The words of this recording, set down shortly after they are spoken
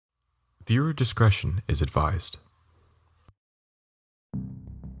Viewer discretion is advised.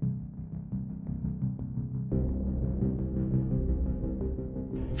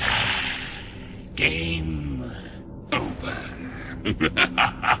 Game over.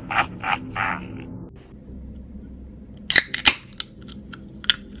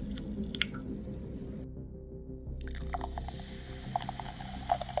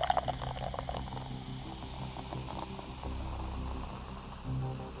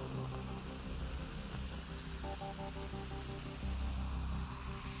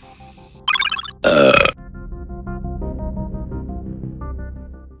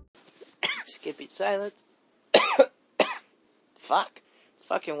 Skippy silence. Fuck.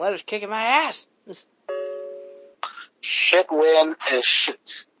 Fucking weather's kicking my ass. Shit win is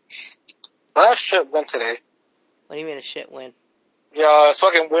shit. Well, shit win today. What do you mean a shit win? Yeah, it's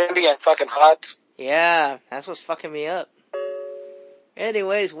fucking windy and fucking hot. Yeah, that's what's fucking me up.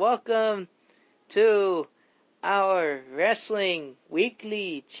 Anyways, welcome to our Wrestling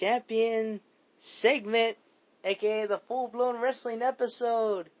Weekly Champion segment, aka the full-blown wrestling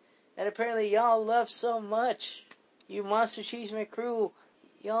episode that apparently y'all love so much. You Monster Cheeseman crew,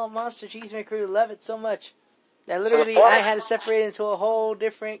 y'all Monster Cheeseman crew love it so much that literally I had to separate it into a whole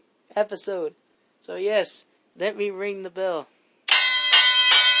different episode. So yes, let me ring the bell.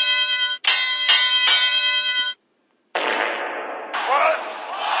 What?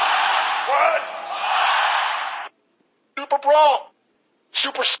 Super Brawl?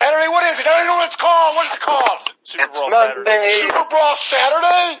 Super Saturday? What is it? I don't know what it's called. What is it called? Super Brawl Saturday. Super Brawl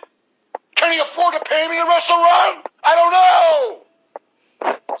Saturday? Can you afford to pay me to wrestle around? I don't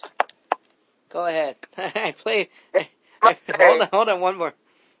know. Go ahead. I played. Hold on, one more.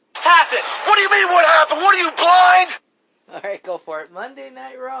 Tap it. What do you mean what happened? What are you, blind? Alright, go for it. Monday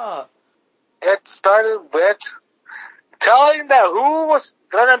Night Raw. It started with telling that who was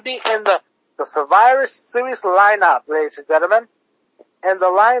going to be in the Survivor Series lineup, ladies and gentlemen. And the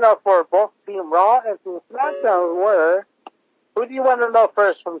lineup for both Team Raw and Team SmackDown were... Who do you want to know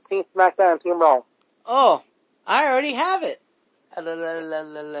first from Team SmackDown and Team Raw? Oh, I already have it. And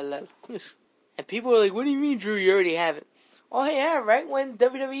people were like, what do you mean, Drew, you already have it? Oh, yeah, right when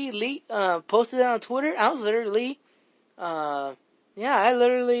WWE posted it on Twitter, I was literally, I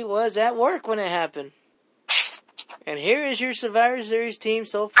literally was at work when it happened. And here is your Survivor Series team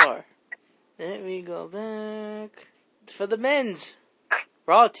so far. Let me go back. For the men's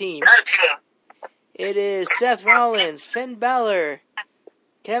Raw team, it is Seth Rollins, Finn Balor,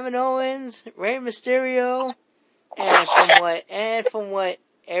 Kevin Owens, Rey Mysterio, and from what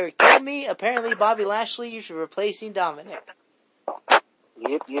Eric told me, apparently Bobby Lashley is replacing Dominic.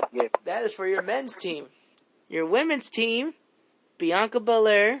 Yep. That is for your men's team. Your women's team, Bianca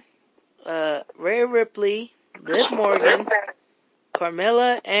Belair, Rhea Ripley, Liv Morgan,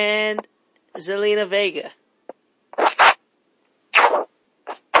 Carmella, and Zelina Vega.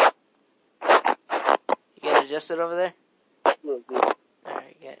 You get adjusted over there?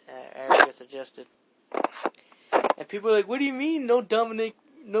 Alright, Eric gets adjusted. And people are like, what do you mean, no Dominic?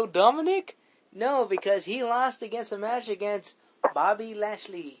 No Dominic? No, because he lost against a match against Bobby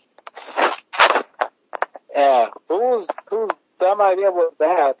Lashley. Yeah, whose dumb idea was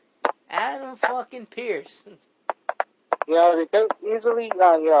that? Adam fucking Pierce. You know, they could easily, say,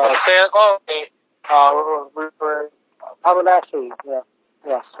 oh, okay, we're Bobby Lashley,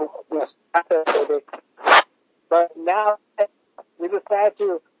 yes. But now, we decided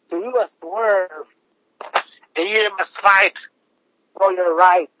to do a swerve. And you must fight for your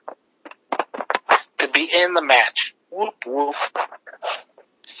right to be in the match. Whoop, whoop.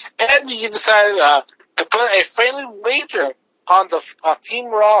 And you decided to put a friendly wager on Team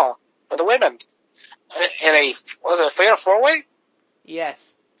Raw for the women. In a fatal four-way?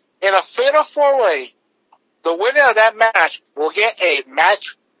 Yes. In a fatal four-way, the winner of that match will get a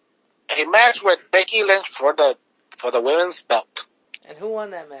match with Becky Lynch for the women's belt. And who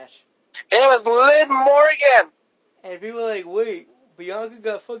won that match? It was Liv Morgan. And people are like, wait, Bianca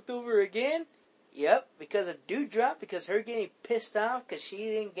got fucked over again? Yep, because of Doudrop, because her getting pissed off because she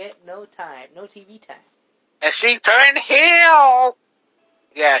didn't get no TV time. And she turned heel.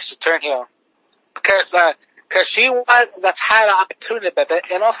 Yeah, she turned heel. Because she won the title opportunity,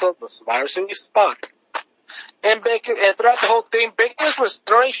 and also the Survivor Series spot. And throughout the whole thing, Becky was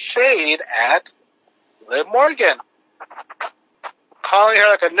throwing shade at Liv Morgan. Calling her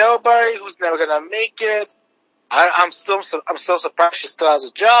like a nobody who's never gonna make it. I'm still surprised she still has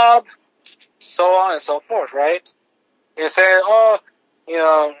a job. So on and so forth, right? And saying,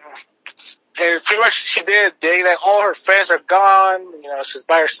 and pretty much she did, dating that all her friends are gone, she's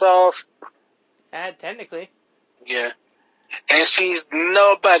by herself. Technically. Yeah. And she's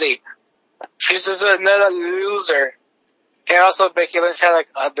nobody. She's just another loser. And also Becky Lynch had like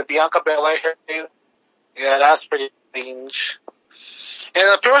the Bianca Belair hairdo. Yeah, that's pretty strange.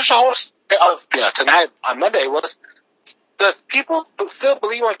 And pretty much the whole story of tonight on Monday was: does people still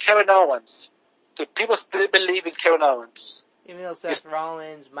believe in Kevin Owens? Do people still believe in Kevin Owens? Even though Seth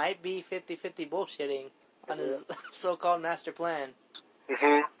Rollins might be 50-50 bullshitting on his so-called master plan.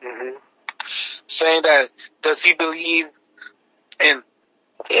 Saying that, does he believe in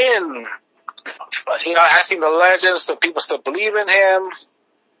asking the legends, do people still believe in him?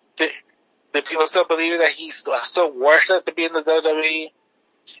 Do people still believe that he's still worth it to be in the WWE?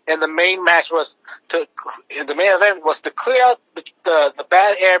 And the main event was to clear out the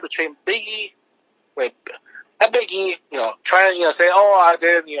bad air between Big E, trying to, say,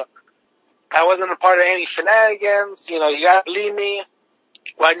 I wasn't a part of any shenanigans, you gotta believe me.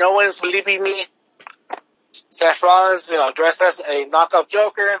 Why no one's believing me? Seth Rollins, dressed as a knockoff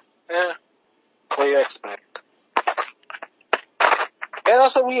Joker. What do you expect? And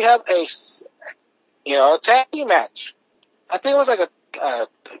also we have a tag team match. I think it was like a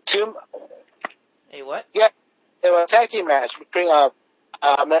two. A what? Yeah, it was a tag team match between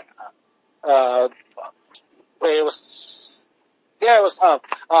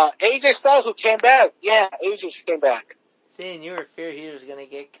AJ Styles, who came back. Yeah, AJ came back. See, and you were feared he was gonna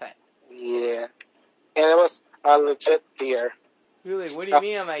get cut. Yeah, and it was a legit fear. You're like, what do you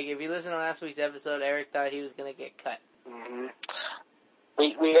mean? I'm like, if you listen to last week's episode, Eric thought he was gonna get cut. Mm-hmm.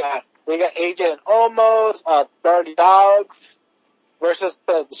 We got AJ and Omos, Dirty Dogs versus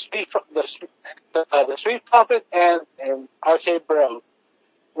the Street Profits and Arcade Bro.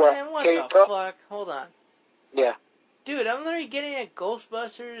 Man, what the fuck? Hold on. Yeah. Dude, I'm literally getting a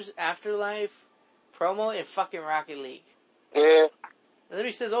Ghostbusters Afterlife promo in fucking Rocket League. Yeah. It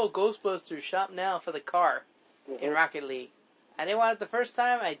literally says, Ghostbusters, shop now for the car in Rocket League. I didn't want it the first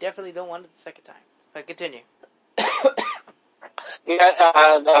time, I definitely don't want it the second time. But continue.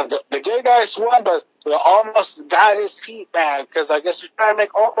 The good guys won, but we almost got his feet back, because I guess we're trying to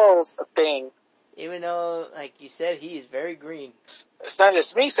make almost a thing. Even though, like you said, he is very green. It's not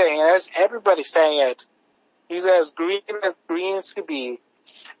just me saying it, it's everybody saying it. He's as green as could be.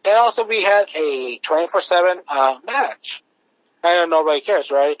 And also we had a 24/7 match. I know nobody cares,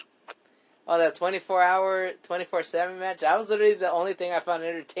 right? Oh, that 24/7 match? That was literally the only thing I found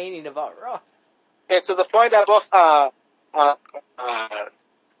entertaining about Raw. And to the point that both,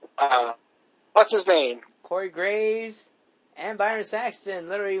 what's his name? Corey Graves and Byron Saxton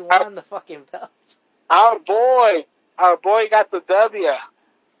literally won the fucking belts. Our boy got the W.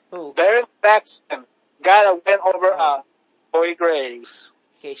 Who? Byron Saxton got a win over, Corey Graves.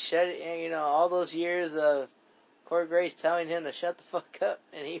 Okay, all those years of Corey Graves telling him to shut the fuck up,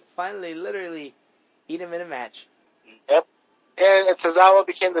 and he finally literally beat him in a match. Yep. And Tozawa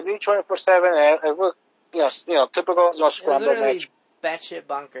became the new 24/7, and it was, typical, scramble match. Batshit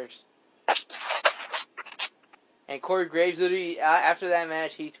bonkers. And Corey Graves literally, after that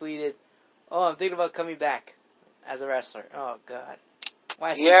match, he tweeted, I'm thinking about coming back as a wrestler. Oh, God.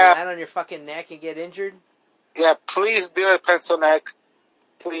 Why, so you land on your fucking neck and get injured? Yeah, please do it, pencil neck.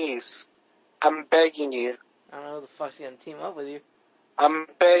 Please. I'm begging you. I don't know who the fuck's gonna team up with you. I'm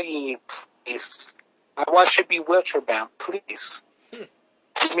begging you, please. I want you to be wheelchair bound, please.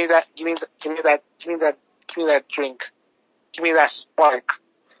 Give me that drink. Give me that spark.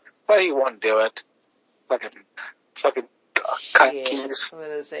 But he won't do it. Fucking cut keys. I'm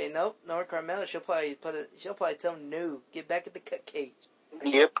gonna say nope, Nora Carmella, she'll probably tell him no, get back at the cut cage.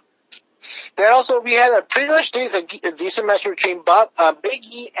 Yep. Then also we had a pretty much decent match between Big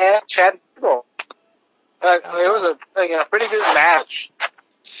E and Chad Gable. It was a pretty good match.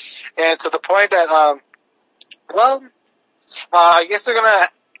 And to the point that, I guess they're gonna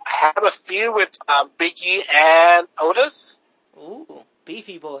have a feud with, Big E and Otis. Ooh,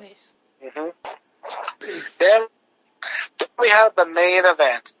 beefy boys. Mm-hmm. Then we have the main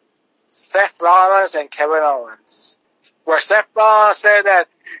event. Seth Rollins and Kevin Owens. Where Seth Rollins said that,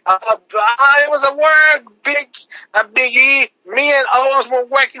 it was a work, Big E. Me and Owens were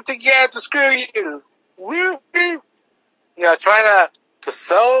working together to screw you. Trying to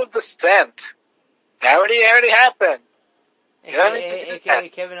sow dissent. That already happened. AKA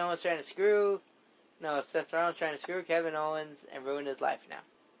Kevin Owens trying to screw. No, Seth Rollins trying to screw Kevin Owens and ruin his life now.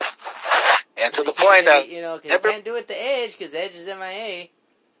 And to the point that, because you can't do it to Edge, because Edge is MIA.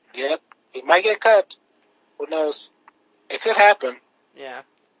 Yep. He might get cut. Who knows? It could happen. Yeah.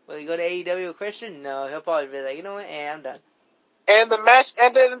 Will he go to AEW with Christian? No, he'll probably be like, you know what? I'm done. And the match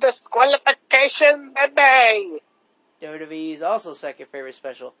ended in disqualification, baby! WWE's also second favorite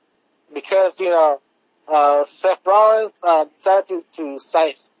special. Because, Seth Rollins, decided to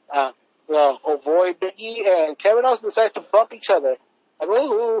cite, avoid Biggie, and Kevin Owens decided to bump each other. Like,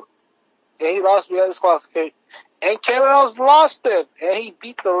 ooh. And he lost via disqualification. And Kevin Owens lost it, and he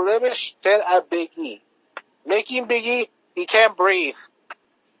beat the living shit out of Big E. Making Big E, he can't breathe.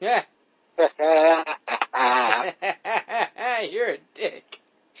 Yeah. You're a dick.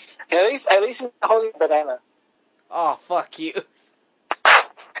 At least he's holding a banana. Oh, fuck you.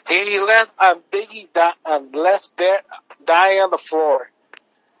 He left Biggie left there dying on the floor.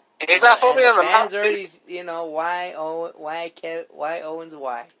 And he's not foaming on the mouth. Fans already, why Owens,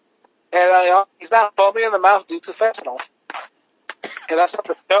 why? And he's not foaming in the mouth due to fentanyl. And that's how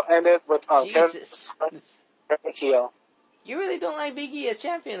the show ended with Jesus. Kevin heel. You really don't like Big E as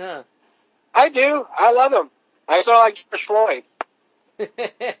champion, huh? I do. I love him. I just don't like George Floyd.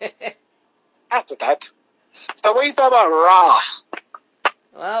 After that. So what do you thought about Raw?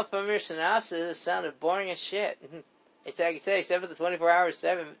 Well, from your synopsis, it sounded boring as shit. It's like you said, except for the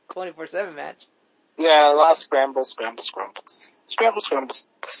 24/7 match. Yeah, a lot of scrambles.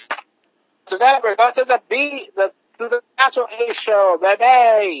 So now we're going to the Natural A show,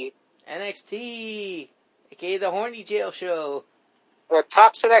 baby! NXT, aka the Horny Jail Show. The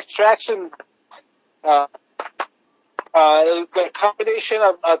Toxic Extraction, the combination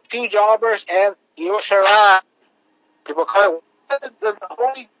of two jobbers and Io Shirai. People call it the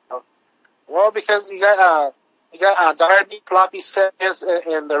Horny Show. Well, because you got Darby, Floppy Seconds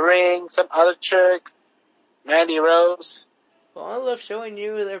in the ring, some other chick, Mandy Rose. Well, I love showing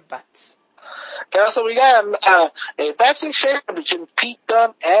you their butts. And also we got a boxing shake between Pete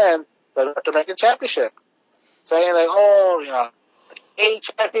Dunne and the North American Championship. Saying like, A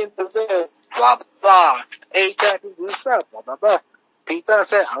champion does this, blah, blah, blah. A champion does stuff, blah, blah, blah. Pete Dunne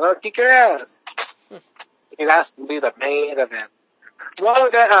said, I'm gonna kick your ass. It has to be the main event. Well,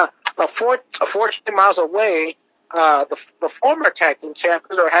 we got, 14 miles away, the former tag team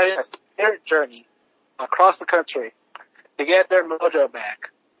champions are having a spirit journey across the country to get their mojo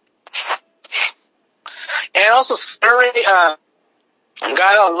back. And also, Surrey,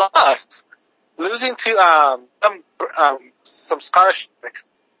 got lost, losing to, some Scottish chick,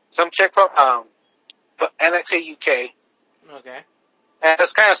 some chick from NXT UK. Okay. And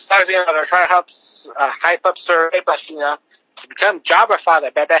it's kind of sucks, they're trying to help, hype up Surrey, but, she become jobber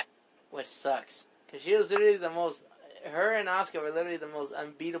father, baby. Which sucks. Cause she was literally her and Asuka were literally the most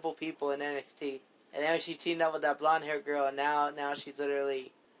unbeatable people in NXT. And then she teamed up with that blonde haired girl, and now she's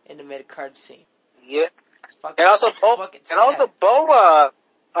literally in the mid card scene. Yeah. And also, Bo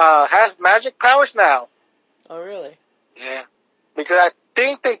has magic powers now. Oh, really? Yeah. Because I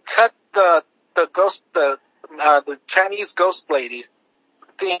think they cut the ghost, the Chinese ghost lady. I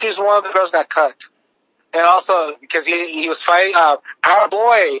think she's one of the girls got cut. And also, because he was fighting, our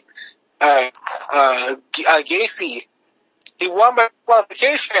boy, Gacy. He won by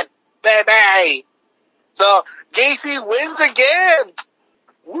qualification. Baby! So, Gacy wins again!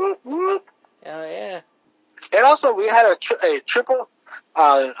 Whoop, whoop. Oh, yeah. And also, we had a triple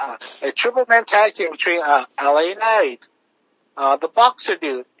man tag team between, LA Knight, the Boxer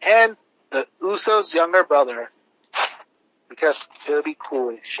dude, and the Usos' younger brother. Because it'll be cool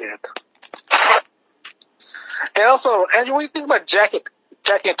and shit. And also, Andrew, what do you think about Jacket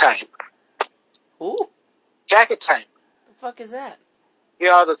Time? Who? Jacket Time. The fuck is that?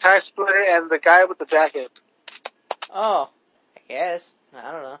 The tie splitter and the guy with the jacket. Oh, I guess.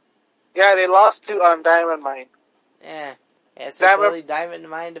 I don't know. Yeah, they lost to Diamond Mine. Yeah. It's really Diamond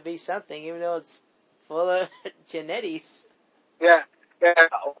Mine to be something, even though it's full of genetics. Yeah.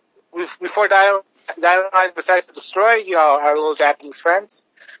 Before Diamond Mine decided to destroy, our little Japanese friends,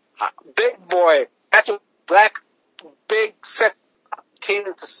 Big Boy, actually Black, Big Set came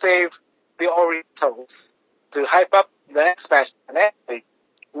in to save the Orientals, to hype up the next match. And actually,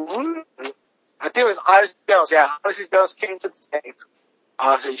 I think it was Odyssey Jones. Yeah, Odyssey Jones came to the save.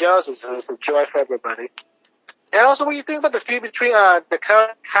 Odyssey Jones was a joy for everybody. And also, what do you think about the feud between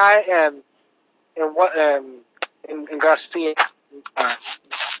Dakota Kai and Garcia?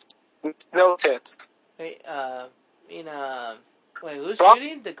 No tits. Wait, who's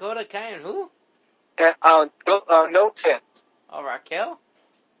shooting? Dakota Kai and who? No tits. Oh, Raquel?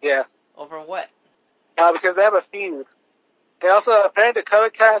 Yeah. Over what? Because they have a feud. And also, apparently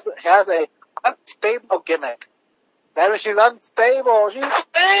Dakota Kai has a unstable gimmick. That means she's unstable. She's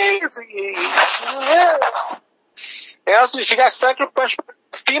crazy. Yeah. And also, she got sucker punched by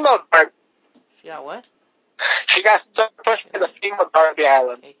the female Darby. She got what? She got sucker punched by the female Darby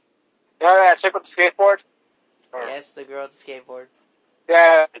Allin. Okay. You know that chick with the skateboard? Yes, the girl with the skateboard.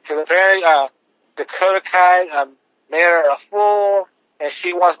 Yeah, because apparently, Dakota Kai, made her a fool, and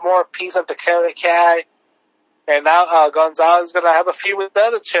she wants more piece of Dakota Kai. And now Gonzalez is going to have a feud with the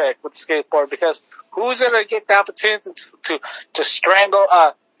other chick with the skateboard because who's going to get the opportunity to strangle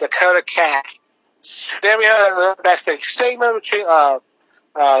Dakota Cat? Then we have a backstage segment between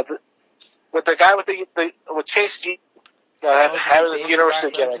with the guy with Chase G having his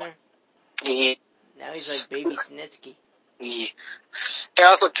university gimmick. Yeah. Now he's like Baby Snitsky. Yeah. And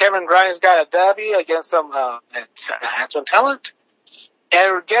also Kevin Grimes got a W against some handsome talent.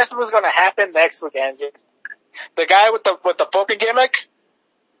 And guess what's going to happen next week, Angie? The guy with the poker gimmick,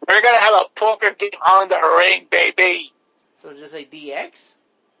 we're going to have a poker game on the ring, baby. So just like DX?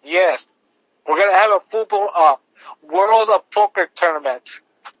 Yes. We're going to have a full Worlds of Poker tournament.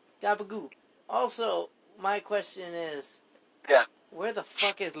 Gabagoo. Also, my question is, yeah, where the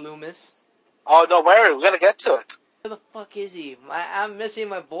fuck is Loomis? Oh, no, worry, we're going to get to it. Where the fuck is he? I'm missing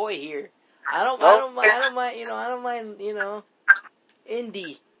my boy here. I don't mind,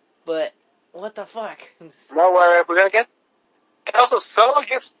 indie, but what the fuck? No worry, we're going to get. And also, Solo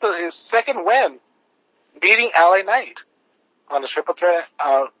gets his second win, beating LA Knight on the triple threat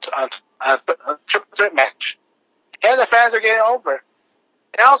match. And the fans are getting over.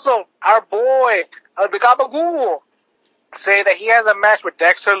 And also, our boy, the Gabagoo, say that he has a match with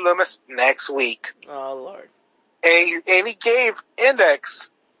Dexter Loomis next week. Oh, Lord. And he gave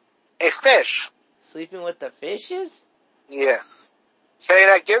Index a fish. Sleeping with the fishes? Yes. Saying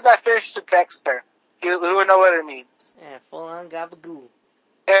that give that fish to Dexter. He would know what it means. Yeah, full on Gabagoo.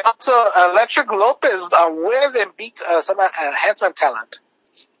 And also, Electric Lopez wins and beats some enhancement talent.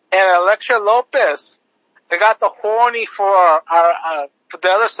 And Electra Lopez, they got the horny for for the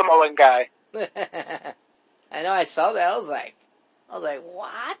other Samoan guy. I know, I saw that. I was like,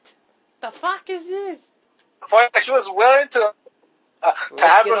 what? The fuck is this? She was willing to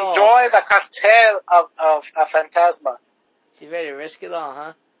have him join the cartel of Phantasma. She ready to risk it all,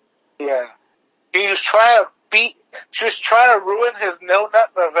 huh? Yeah. She was trying to ruin his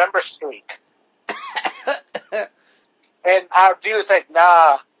no-nut November streak. And our dude was like,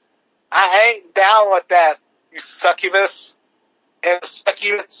 nah, I ain't down with that, you succubus. And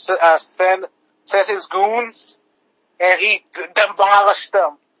succubus sends his goons, and he demolished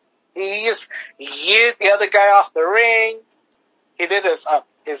them. He just yeeted the other guy off the ring. He did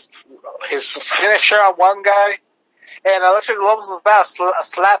his finisher on one guy, and Electric Lopez was about to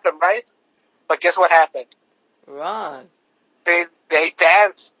slap him, right? But guess what happened? Wrong. They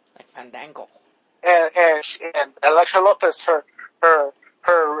danced like Fandango. And Electra Lopez, her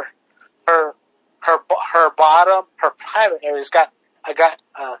bottom, her private areas got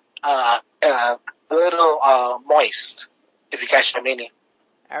a little moist. If you catch my meaning.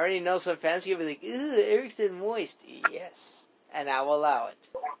 I already know some fans gonna be like, "Ew, Eric said moist." Yes, and I will allow it.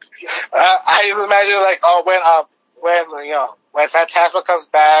 I just imagine when Phantasma comes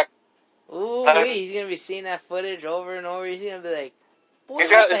back. Ooh, he's gonna be seeing that footage over and over. He's gonna be like, boy,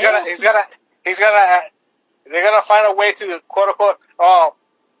 they're gonna find a way to quote unquote. Oh,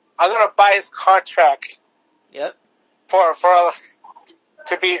 I'm gonna buy his contract. Yep.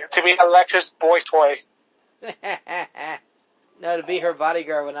 To be Electra's boy toy. No, to be her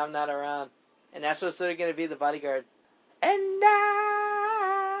bodyguard when I'm not around, and that's what's sort of gonna be the bodyguard. And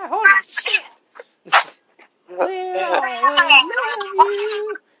holy shit, we'll always love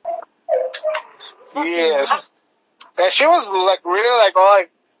you. Yes. And she was really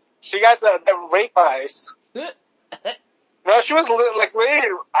she got the rape eyes. No, she was really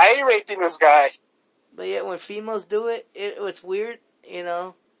eye-raping this guy. But yet when females do it, it's weird,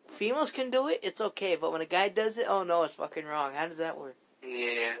 Females can do it, it's okay. But when a guy does it, oh no, it's fucking wrong. How does that work?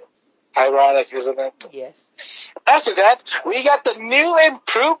 Yeah. Ironic, isn't it? Yes. After that, we got the new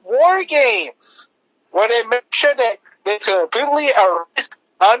improved War Games, where they make sure that they completely erased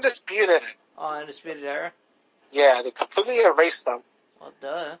Undisputed. Oh, Undisputed Era? Yeah, they completely erased them. Well,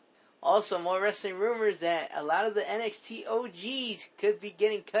 duh. Also, more wrestling rumors that a lot of the NXT OGs could be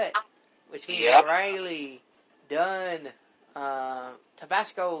getting cut. Which means Riley, Dunn,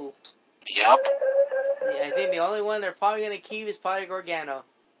 Tabasco. Yep. Yeah, I think the only one they're probably going to keep is probably Gargano.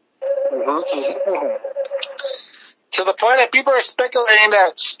 Mm-hmm. To the point that people are speculating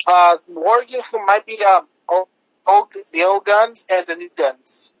that War Games might be the old guns and the new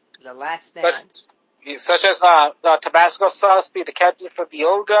guns. The last stand. Such as Tabasco Sauce be the captain for the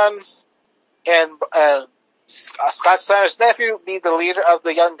old guns, and Scott Steiner's nephew be the leader of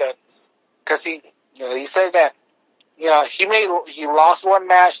the young guns. Because he said that he lost one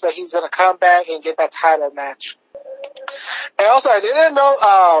match, that he's gonna come back and get that title match. And also, I didn't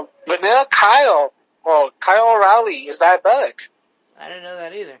know Vanilla Kyle O'Reilly is diabetic. I didn't know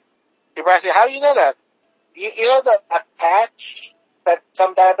that either. You might say, how do you know that? You know that patch that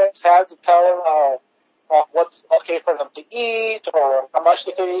some diabetics have to tell them what's okay for them to eat or how much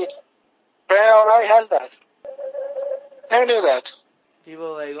they could eat. Brandon already has that. Never knew that.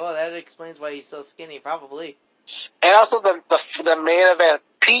 People are like, oh, that explains why he's so skinny. Probably. And also the main event,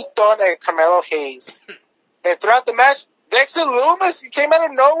 Pete Dunne and Carmelo Hayes. And throughout the match, Dexter Lumis came out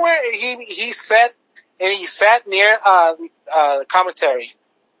of nowhere and he sat near the commentary,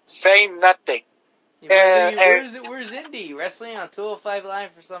 saying nothing. Where's Indy? Wrestling on 205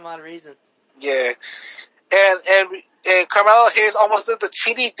 Live for some odd reason. Yeah. And Carmelo Hayes almost did the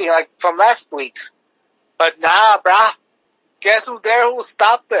cheating thing like from last week. But nah, brah. Guess who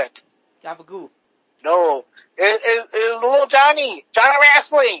stopped it? Gabagoo. No. It was little Johnny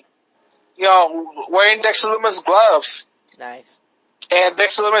Wrestling. You know, wearing Dexter Lumis' gloves. Nice. And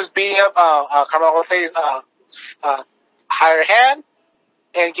Dexter Lumis beating up Carmelo Hayes' higher hand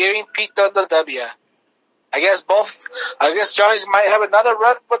and giving Pete Dunne the W. I guess Johnny's might have another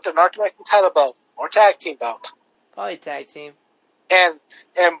run with the North American title belt or tag team belt. Probably tag team. And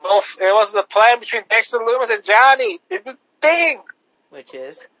both, it was the plan between Dexter Lumis and Johnny. It's the thing. Which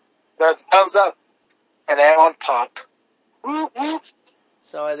is? The thumbs up. And everyone popped.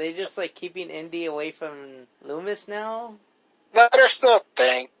 So are they just like keeping Indy away from Loomis now? No, they're still a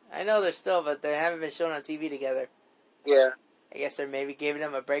thing. I know they're still, but they haven't been shown on TV together. Yeah. I guess they're maybe giving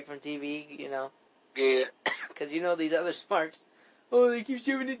them a break from TV, you know? Yeah. Because you know these other smarts, oh, they keep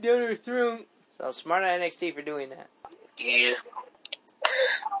shoving it down our throat. So smart on NXT for doing that. Yeah.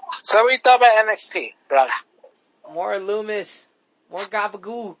 So what do you thought about NXT, brother? More Loomis, more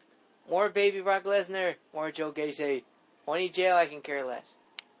Gabagoo, more Baby Brock Lesnar, more Joe Gacy. Only jail, I can care less.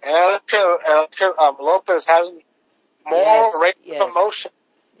 And Electra Lopez having more promotion.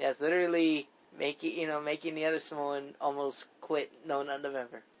 Yes, literally making the other Samoan almost quit No Nut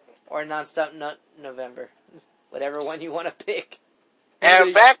November. Or Non-Stop Nut November. Whatever one you want to pick.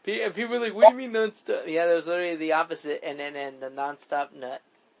 And people are like, what do you mean non-stop? Yeah, there was literally the opposite, and then the non-stop nut.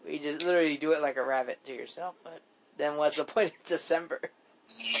 Where you just literally do it like a rabbit to yourself, but then what's the point in December?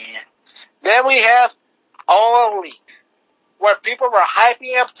 Yeah. Then we have All Elite, where people were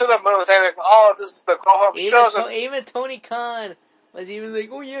hyping up to the moon, saying, like, oh, this is the go-home shows. Even Tony Khan was even like,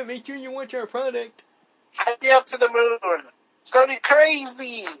 oh yeah, make sure you watch our product. Hyping up to the moon. It's gonna be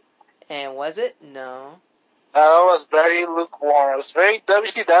crazy. And was it? No. No, it was very lukewarm. It was very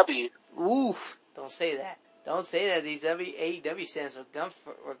WCW. Oof. Don't say that. Don't say that. These AEW stands will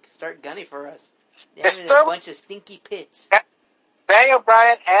start gunning for us. They're having a bunch of stinky pits. Daniel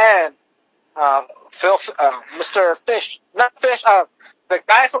Bryan and Mr. Fish. Not Fish, the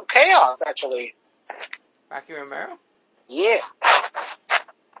guy from Chaos, actually. Rocky Romero? Yeah.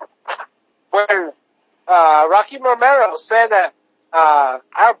 Where Rocky Romero said that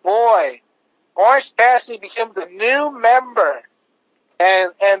our boy Orange Cassidy became the new member,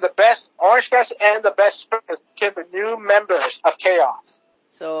 and the best Orange Cassidy and the best friends became the new members of Chaos.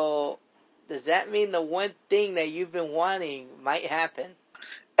 So, does that mean the one thing that you've been wanting might happen?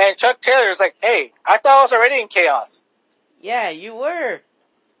 And Chuck Taylor's like, hey, I thought I was already in Chaos. Yeah, you were.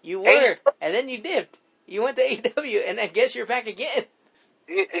 And then you dipped. You went to AEW, and I guess you're back again.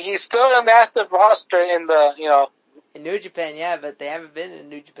 He's still an active roster in the, in New Japan, yeah, but they haven't been in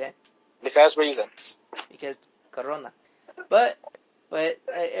New Japan. Because reasons. Because Corona. But,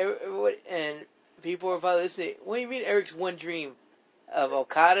 and people were probably listening, what do you mean Eric's one dream? Of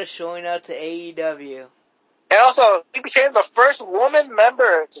Okada showing up to AEW. And also, he became the first woman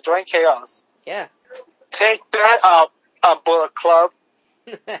member to join Chaos. Yeah. Take that, Bullet Club.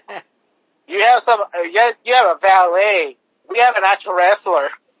 You have you have a valet. We have an actual wrestler.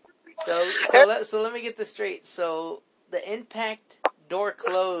 So let me get this straight. So, the Impact door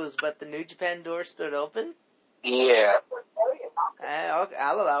closed, but the New Japan door stood open? Yeah. I'll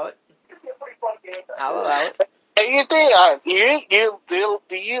allow it. I'll allow it. And you think,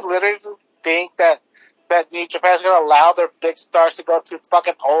 do you literally think that New Japan's gonna allow their big stars to go to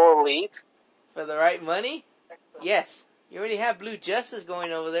fucking All Elite? For the right money? Yes. You already have Blue Justice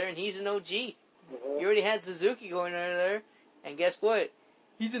going over there, and he's an OG. Mm-hmm. You already had Suzuki going over there, and guess what?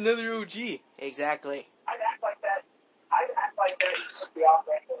 He's another OG. Exactly. I'd act like that.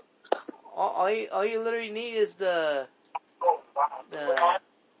 All you literally need is the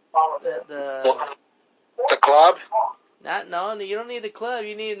club? No, you don't need the club.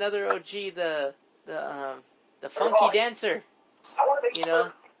 You need another OG, the funky dancer. You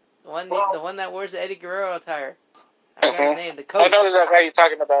know, the one that wears the Eddie Guerrero attire. I forgot his name. The coach. I know the guy you're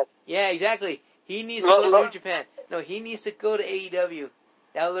talking about. Yeah, exactly. He needs to go to New Japan. No, he needs to go to AEW.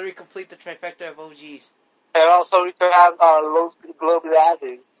 That will literally complete the trifecta of OGs. And also we could have Los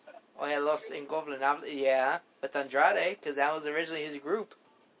Globulados. Oh yeah, Los Ingobernables. Yeah, with Andrade, because that was originally his group.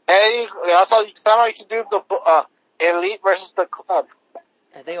 And also, somehow you can do the Elite versus the Club.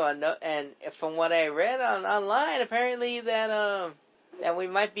 I think and from what I read online, apparently that we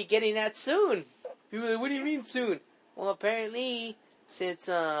might be getting that soon. People are like, what do you mean soon? Well, apparently, since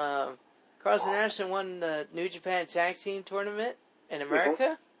Carlson Anderson won the New Japan Tag Team Tournament in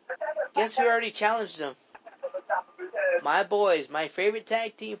America, guess who already challenged him? My boys, my favorite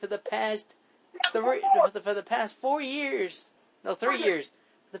tag team for the past 4 years. No, 3 years.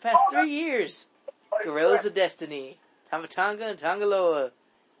 For the past 3 years. Gorillas of Destiny. Tamatanga and Tangaloa.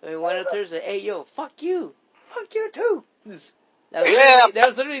 They went up there and said, hey, yo, fuck you. Fuck you, too. That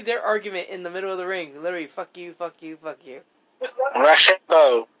was literally their argument in the middle of the ring. Literally, fuck you, fuck you, fuck you. Russian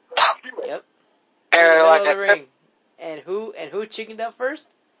bow. Yep. And in the like middle of the ring. And who chickened out first?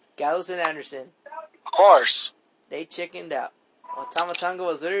 Gallows and Anderson. Of course. They chickened out. Well, Tamatanga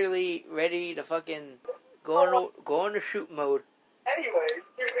was literally ready to fucking go into shoot mode.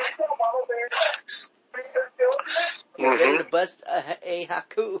 He was ready to bust a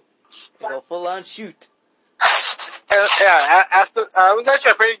Haku and go full on shoot. And, yeah, after it was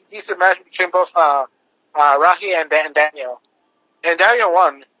actually a pretty decent match between both Rocky and Daniel. And Daniel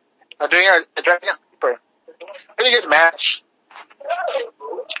won, doing a Dragon Sleeper. Pretty good match.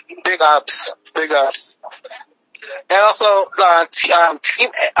 Big ups. And also, team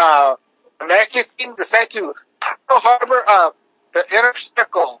American team decided to Pearl Harbor the Inner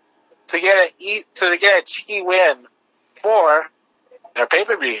Circle to get a cheeky win for their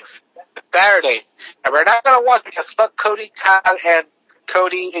pay-per-view Saturday. And we're not gonna watch because fuck Cody, Kyle, and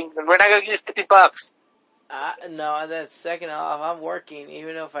Cody, and we're not gonna give you $50. No, that's second off. I'm working,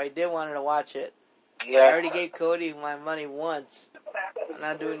 even if I did want to watch it. Yeah. I already gave Cody my money once. I'm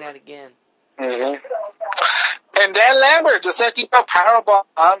not doing that again. Mm-hmm. And Dan Lambert decided to go Powerball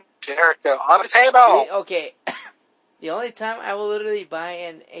on Jericho on the table. Okay. The only time I will literally buy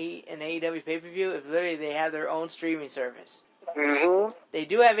an AEW pay-per-view is literally they have their own streaming service. Mm-hmm. They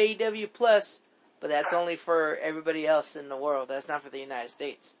do have AEW Plus, but that's only for everybody else in the world. That's not for the United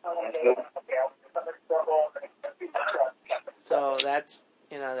States. So that's,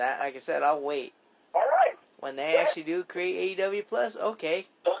 that, like I said, I'll wait. When they actually do create AEW Plus, okay.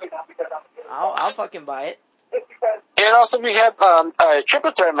 I'll fucking buy it. And also we have a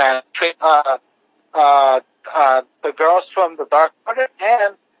triple threat match between the girls from the Dark Order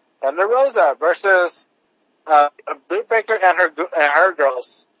and Thunder Rosa versus Britt Baker and her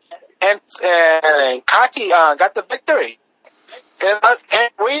girls. And Kati got the victory. And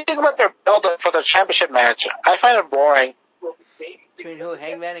what do you think about their build-up for the championship match? I find it boring. Between who,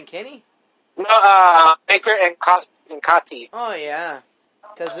 Hangman and Kenny? No, Baker and Kati. Oh, yeah.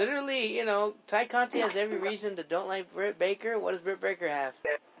 Because literally, Ty Conti has every reason to don't like Britt Baker. What does Britt Baker have?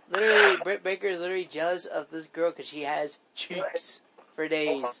 Literally, Britt Baker is literally jealous of this girl because she has cheeks for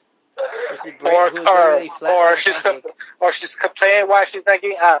days. Or she's complaining why she's not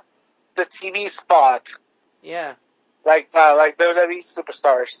getting the TV spot. Yeah. Like WWE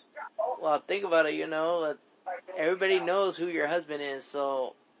superstars. Well, think about it, everybody knows who your husband is,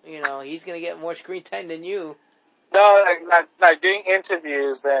 so, he's gonna get more screen time than you. No, like doing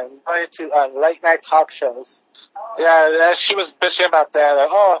interviews and going to late night talk shows. Yeah, she was bitching about that.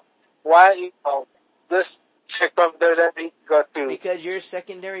 Like, why this chick from WWE go through? Because you're a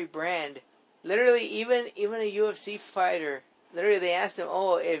secondary brand. Literally, even a UFC fighter. Literally, they asked him,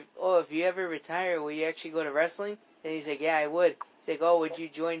 if you ever retire, will you actually go to wrestling? And he's like, yeah, I would. He's like, would you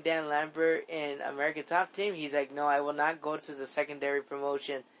join Dan Lambert in American Top Team? He's like, no, I will not go to the secondary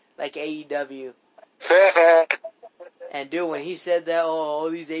promotion like AEW. And dude, when he said that, all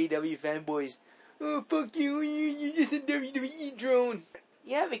these AEW fanboys, fuck you, you're just a WWE drone.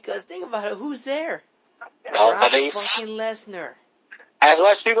 Yeah, because think about it, who's there? Brock fucking Lesnar. As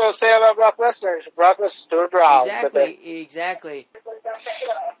much people say about Brock Lesnar, Brock Lesnar still around. Exactly.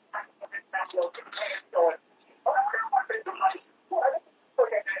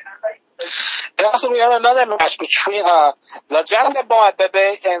 And also we have another match between the Jungle Boy,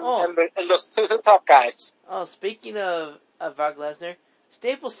 Bebe, and those two top guys. Oh, speaking of Brock Lesnar,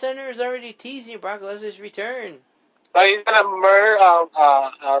 Staples Center is already teasing Brock Lesnar's return. Oh, he's gonna murder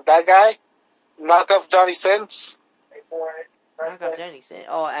that guy? Knock off Johnny Sins? Knock off Johnny Sins?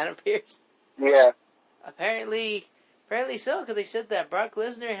 Oh, Adam Pearce? Yeah. Apparently so, because they said that Brock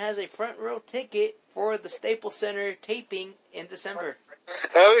Lesnar has a front row ticket for the Staples Center taping in December.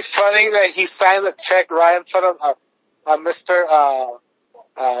 It was funny that he signs a check right in front of Mr.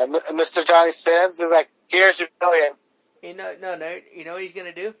 Johnny Sins. He's like, here's your million. No. You know what he's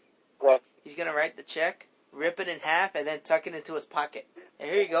gonna do? What? He's gonna write the check, rip it in half, and then tuck it into his pocket. And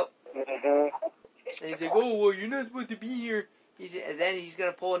here you go. Mm-hmm. And he's like, well, you're not supposed to be here And then he's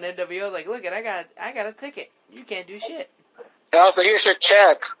gonna pull an NWO like, look, I got a ticket. You can't do shit. And also, here's your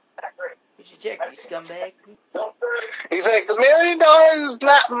check. You should check, you scumbag. He's like, $1 million is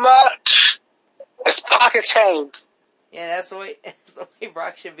not much. It's pocket change. Yeah, that's the way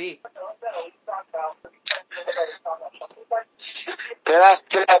Brock should be. And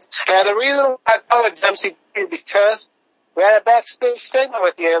the reason why I call it WCW because we had a backstage segment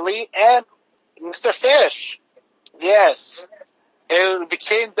with the Elite and Mr. Fish. Yes. It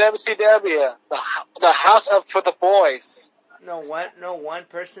became WCW, the house up for the boys. No one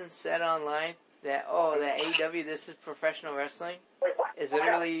person said online that AEW, this is professional wrestling, is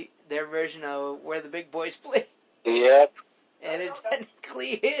literally their version of where the big boys play. Yep. And it technically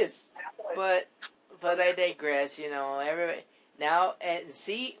is. But I digress, everybody. Now, and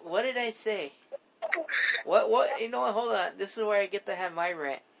see, what did I say? What, hold on. This is where I get to have my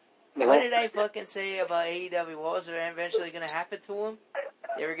rant. What did I fucking say about AEW? What was eventually going to happen to them?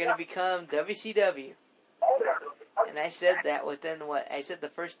 They were going to become WCW. And I said that within I said the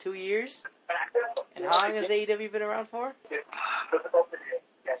first 2 years? And how long has AEW been around for? 3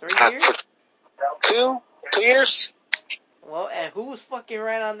 years? 2 years? Well, and who was fucking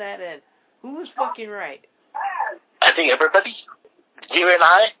right on that end? Who was fucking right? I think everybody. You and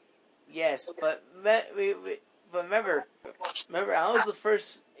I. Yes, but remember, I was the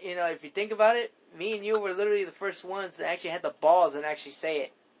first, if you think about it, me and you were literally the first ones that actually had the balls and actually say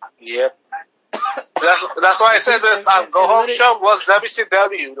it. Yep. That's why I said this. Go Home Show was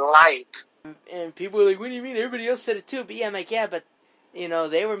WCW light. And people were like, what do you mean? Everybody else said it too. But yeah, I'm like, yeah, but,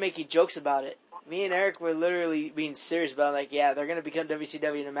 they were making jokes about it. Me and Eric were literally being serious about it. Like, yeah, they're going to become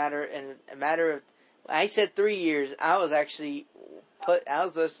WCW in a matter of, I said 3 years. I was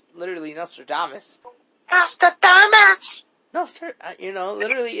just literally Nostradamus. Nostradamus!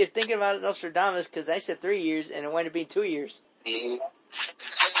 Literally, if thinking about it, Nostradamus, because I said 3 years and it wound up being 2 years. Mm-hmm.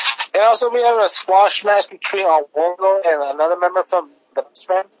 And also we have a squash match between our Warlord and another member from the Best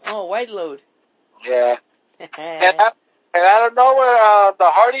Friends. Oh, White Load. Yeah. And out of nowhere, the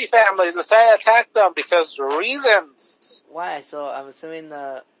Hardy families decided to attack them because of reasons. Why? So I'm assuming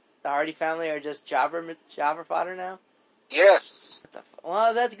the Hardy family are just jobber fodder now? Yes.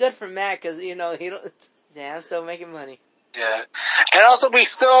 Well, that's good for Matt, because, he don't, I'm still making money. Yeah. And also they're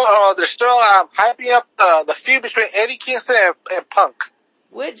still hyping up the feud between Eddie Kingston and Punk.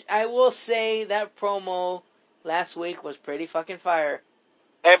 Which, I will say, that promo last week was pretty fucking fire.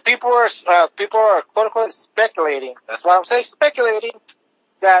 And people are quote unquote speculating. That's why I'm saying speculating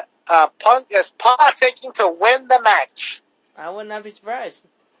that Punk is politicking to win the match. I would not be surprised.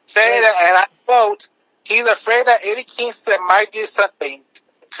 Saying that, and I quote, he's afraid that Eddie Kingston might do something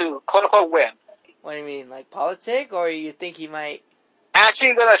to quote unquote win. What do you mean, like politic, or you think he might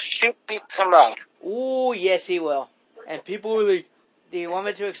actually gonna beat him up? Ooh, yes, he will. And people were like, "Do you want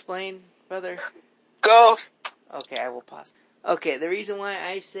me to explain, brother?" Go. Okay, I will pause. Okay, the reason why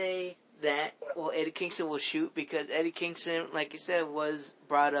I say that, Eddie Kingston will shoot, because Eddie Kingston, like you said, was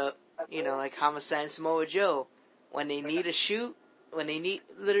brought up, like Homicide and Samoa Joe. When they need a shoot,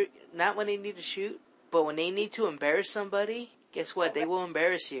 not when they need to shoot, but when they need to embarrass somebody, guess what? They will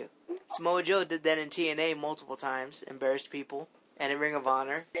embarrass you. Samoa Joe did that in TNA multiple times, embarrassed people, and in Ring of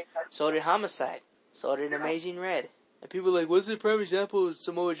Honor. So did Homicide. So did Amazing Red. And people are like, what's the prime example of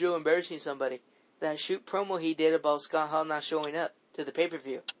Samoa Joe embarrassing somebody? That shoot promo he did about Scott Hall not showing up to the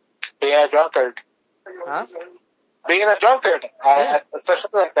pay-per-view. Being a drunkard. Huh? Being a drunkard. Yeah.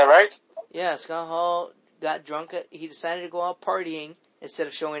 Something like that, right? Yeah, Scott Hall got drunk. He decided to go out partying instead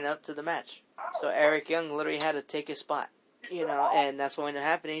of showing up to the match. So Eric Young literally had to take his spot. And that's what ended up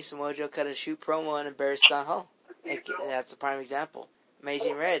happening. Samoa Joe cut a shoot promo and embarrassed Scott Hall. That's a prime example.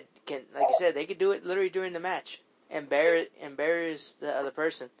 Amazing Red, like you said, they could do it literally during the match. Embarrass the other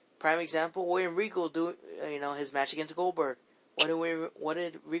person. Prime example, William Regal do, his match against Goldberg. What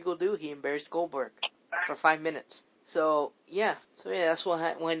did Regal do? He embarrassed Goldberg for 5 minutes. So yeah, that's what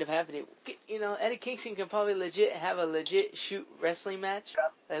ended up happening. Eddie Kingston can probably have a legit shoot wrestling match.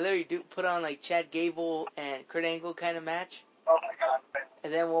 They literally put on like Chad Gable and Kurt Angle kind of match.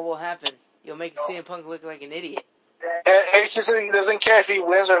 And then what will happen? You'll make CM Punk look like an idiot. Eddie Kingston doesn't care if he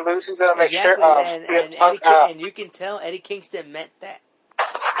wins or loses. He's gonna make sure. And you can tell Eddie Kingston meant that.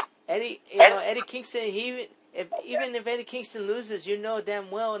 Eddie Kingston, even if Eddie Kingston loses, damn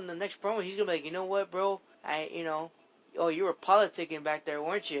well in the next promo he's gonna be like, you know what, bro? You were politicking back there,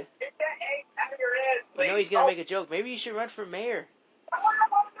 weren't you? He's gonna make a joke. Maybe you should run for mayor.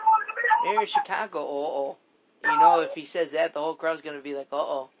 Mayor of Chicago. If he says that, the whole crowd's gonna be like, The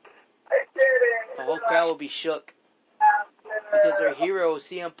whole crowd will be shook. Because their hero,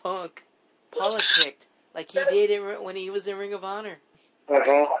 CM Punk, politicked like he did when he was in Ring of Honor.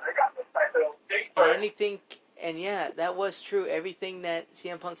 Mm-hmm. And anything, and yeah, that was true. Everything that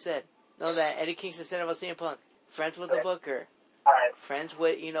CM Punk said. No, that Eddie Kingston said about CM Punk. Friends with the booker. Friends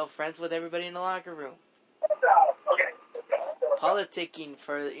with everybody in the locker room. Politicking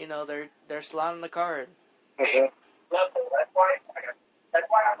for, their slot on the card. Mm-hmm.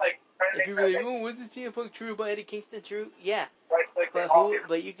 If you're like, oh, wasn't CM Punk true about Eddie Kingston true? Yeah.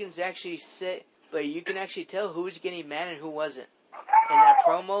 But you can actually tell who was getting mad and who wasn't.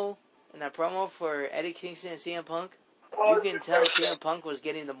 In that promo for Eddie Kingston and CM Punk, you can tell CM Punk was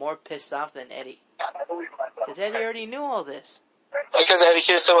getting the more pissed off than Eddie. Because Eddie already knew all this. Because Eddie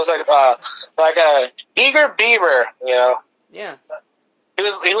Kingston was like a eager beaver, Yeah. He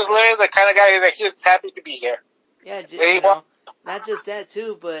was literally the kind of guy that he was happy to be here. Yeah, not just that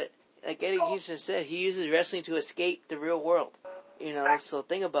too, but like Eddie Kingston said, he uses wrestling to escape the real world. So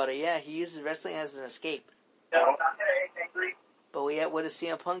think about it. Yeah, he uses wrestling as an escape. But what does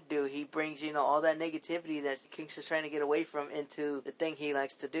CM Punk do? He brings, all that negativity that Kingston's trying to get away from into the thing he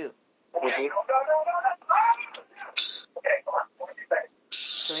likes to do. Mm-hmm.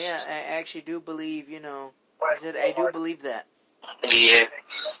 So yeah, I actually do believe, I do believe that. Yeah.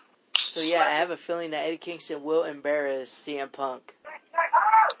 So yeah, I have a feeling that Eddie Kingston will embarrass CM Punk.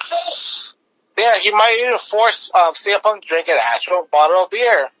 Yeah, he might even force CM Punk to drink an actual bottle of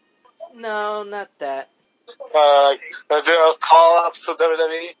beer. No, not that. Do a call-ups to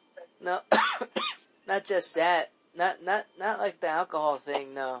WWE. No, not just that. Not like the alcohol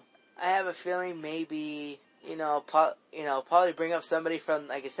thing. No, I have a feeling maybe probably bring up somebody from,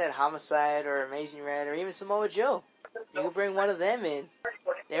 like I said, Homicide or Amazing Red or even Samoa Joe. You could bring one of them in.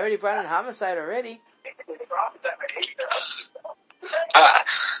 They already brought in Homicide already.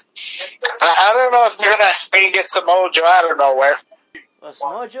 I don't know if they're gonna get Samoa Joe out of nowhere. Well,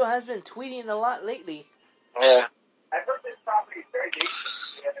 Samoa Joe has been tweeting a lot lately. Yeah.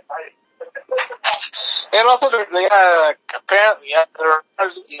 And also, apparently, they're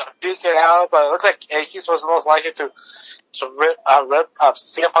duking it out, but it looks like Akis was most likely to rip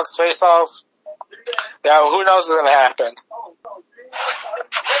CM Punk's face off. Yeah, who knows what's gonna happen.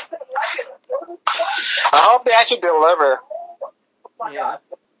 I hope they actually deliver. Yeah.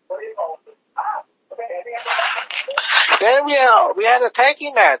 Then we had a tag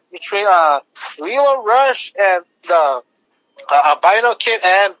team match between Lilo Rush and the Albino Kid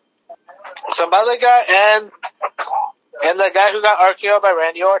and some other guy and the guy who got RKO'd by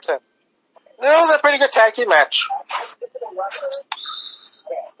Randy Orton. It was a pretty good tag team match.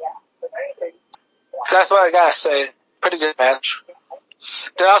 That's what I gotta say. Pretty good match.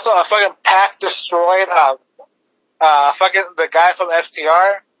 Then also a fucking Pac destroyed fucking the guy from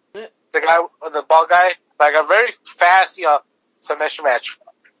FTR. The bald guy. Like a very fast, submission match.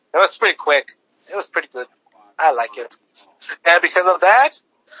 It was pretty quick. It was pretty good. I like it. And because of that,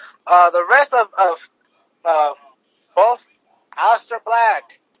 the rest of both Aleister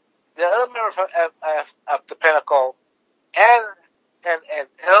Black, the other member of the Pinnacle, and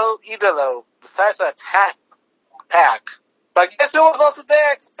El Idolo decided to attack Pac. But guess who was also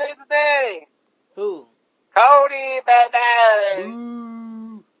there to save the day? Who? Cody, baby!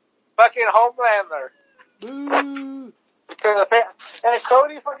 Boo! Fucking Homelander. Boo! Because and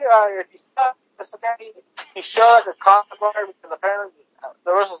Cody fucking, if you stop, he showed like a comic book because apparently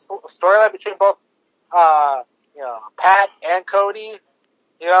there was a storyline between both, Pat and Cody.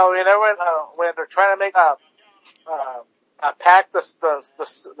 When they're trying to make Pac the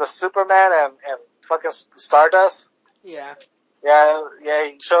Superman and fucking Stardust. Yeah. Yeah,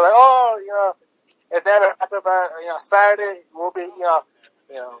 he showed like, it never happened, but, Saturday we'll be,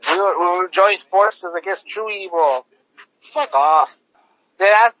 we'll join forces against True Evil. Fuck off.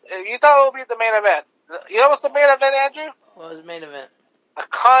 You thought it would be the main event. You know what's the main event, Andrew? What was the main event? A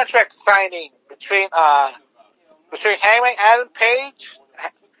contract signing between Hangman Adam Page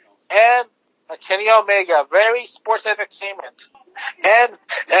and Kenny Omega. Very sports entertainment. And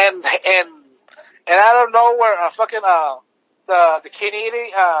out of nowhere, the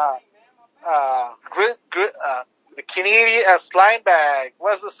Canadian, the Canadian slime bag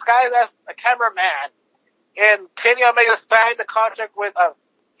was disguised as a cameraman. And Kenny Omega signed the contract with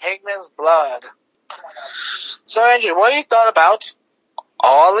Hangman's blood. So, Andrew, what you thought about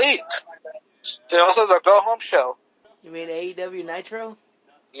All Elite? And also the Go Home show. You mean AEW Nitro?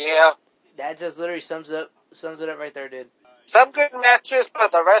 Yeah. That just literally sums it up right there, dude. Some good matches,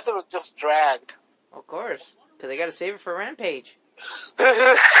 but the rest of it was just drag. Of course. Because they got to save it for Rampage.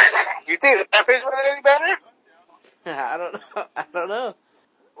 You think Rampage was any better? I don't know.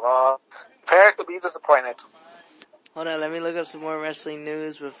 Well, prepare to be disappointed. Hold on, let me look up some more wrestling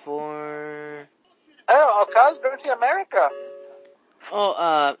news before... Oh, Okada's going to America.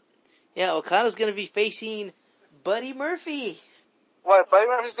 Oh, yeah, Okada's gonna be facing Buddy Murphy. What, Buddy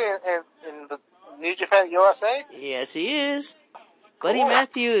Murphy's in the New Japan USA? Yes, he is. Cool. Buddy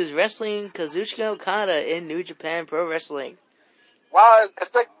Matthews wrestling Kazuchika Okada in New Japan Pro Wrestling. Wow,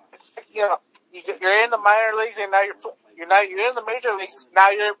 it's like you're in the minor leagues and now you're in the major leagues. Now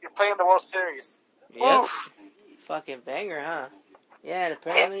you're playing the World Series. Yep. Oof. Fucking banger, huh? Yeah, and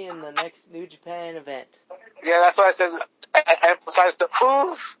apparently in the next New Japan event. Yeah, that's why I said I emphasize the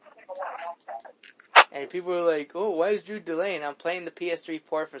oof. And people were like, "Oh, why is Drew delaying?" I'm playing the PS3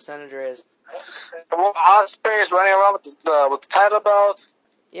 port for San Andreas. Well, Ospreay is running around with the title belt.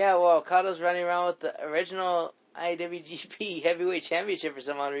 Yeah, well, Okada's running around with the original IWGP Heavyweight Championship for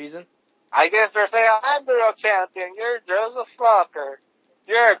some odd reason. I guess they're saying, I'm the real champion, you're just a fucker.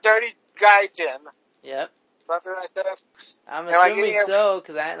 You're a dirty gaijin. Yep. Something like that. I'm assuming so,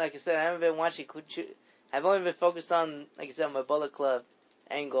 because like I said, I haven't been watching Kuchu. I've only been focused on, like I said, my Bullet Club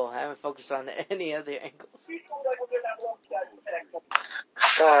angle. I haven't focused on any other angles.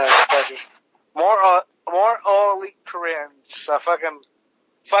 More All Elite cringe.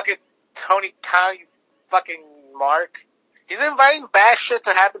 Fucking Tony Khan, you fucking Mark. He's inviting bad shit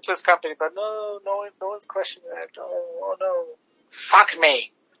to happen to his company, but no one's questioning that. Oh no. Fuck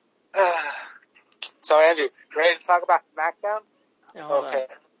me. So Andrew, ready to talk about SmackDown? No, hold on.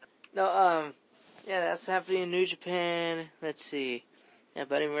 No, yeah, that's happening in New Japan. Let's see. Yeah,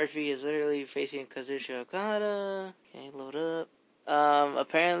 Buddy Murphy is literally facing Kazuchika Okada. Okay, load up.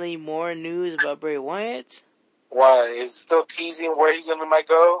 Apparently more news about Bray Wyatt. What, is still teasing where he's might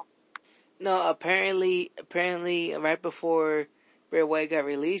go? No, apparently, right before Bray Wyatt got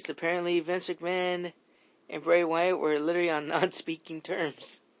released, apparently Vince McMahon and Bray Wyatt were literally on non-speaking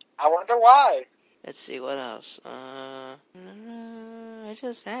terms. I wonder why. Let's see, what else? I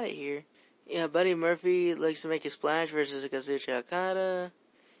just had it here. Yeah, Buddy Murphy looks to make a splash versus Kazuchika Okada.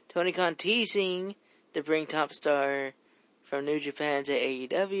 Tony Khan teasing to bring Top Star from New Japan to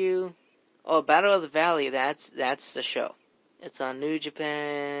AEW. Oh, Battle of the Valley, that's the show. It's on New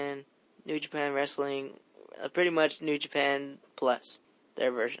Japan Wrestling, pretty much New Japan Plus,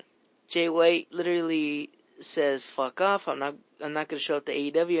 their version. Jay White literally says, "Fuck off! I'm not gonna show up to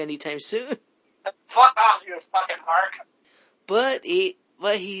AEW anytime soon." Fuck off, you fucking Mark. But he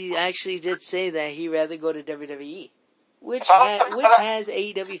actually did say that he'd rather go to WWE, which has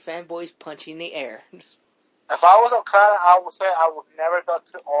AEW fanboys punching the air. If I was Okada, I would say I would never go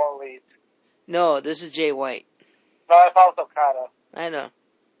to All Elite. No, this is Jay White. No, if I was Okada. I know.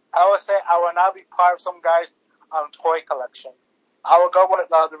 I would say I would not be part of some guy's toy collection. I would go where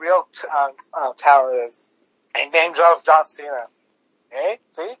the real talent is. And name drop John Cena. Hey,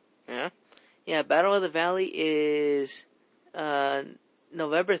 see? Yeah. Yeah, Battle of the Valley is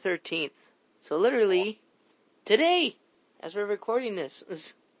November 13th. So literally, today, as we're recording this.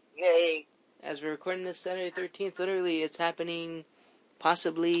 Yay. As we're recording this Saturday 13th, literally it's happening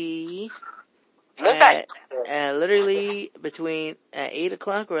possibly literally between 8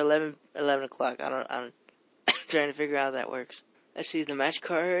 o'clock or 11 o'clock. I'm trying to figure out how that works. Let's see the match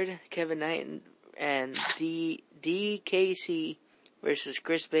card. Kevin Knight and DKC versus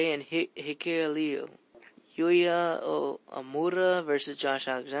Chris Bay and Hikaru Leo. Yuya Amura versus Josh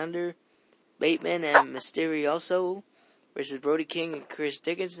Alexander. Bateman and Mysterioso versus Brody King and Chris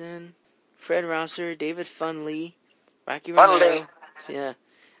Dickinson. Fred Rosser, David Funley, Rocky Romero. Yeah.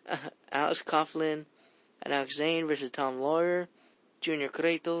 Alex Coughlin and Alex Zane versus Tom Lawyer. Junior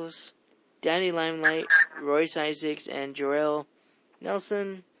Kratos. Danny Limelight, Royce Isaacs and Jarrell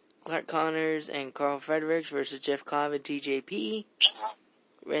Nelson. Clark Connors and Carl Fredericks versus Jeff Cobb and TJP.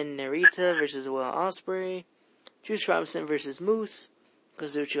 Ren Narita versus Will Ospreay. Juice Robinson versus Moose.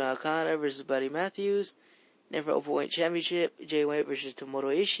 Kazuchika Okada versus Buddy Matthews. Never Openweight Championship, Jay White versus Tomoto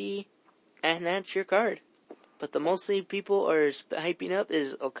Ishii. And that's your card. But the mostly people are hyping up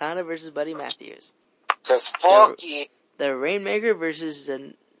is Okada versus Buddy Matthews. Cause fuck you. The Rainmaker versus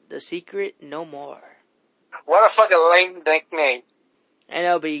the Secret No More. What a fucking lame nickname. I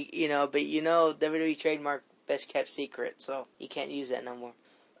know, but WWE trademark Best Kept Secret, so you can't use that no more.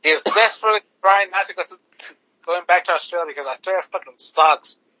 He's desperately trying not to going back to Australia because Australia fucking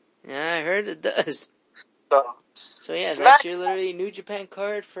sucks. Yeah, I heard it does. So yeah, that's your literally New Japan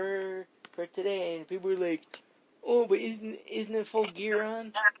card for today, and people were like, "Oh, but isn't it Full Gear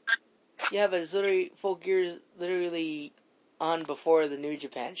on?" Yeah, but it's literally Full Gear literally on before the New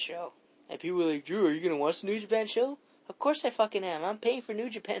Japan show. And people were like, "Drew, are you gonna watch the New Japan show?" Of course I fucking am. I'm paying for New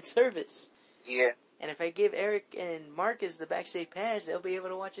Japan service. Yeah. And if I give Eric and Marcus the backstage pass, they'll be able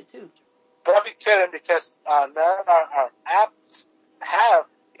to watch it too. Don't be kidding, because none of our apps have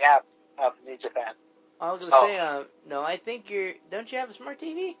the app of New Japan. I was gonna say, no, I think don't you have a smart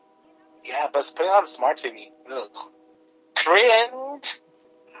TV? Yeah, but it's putting on the smart TV. Ugh. Cringe.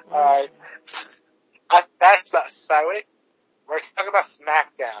 Alright. That's not sorry. We're talking about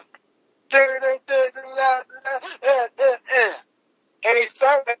SmackDown. And he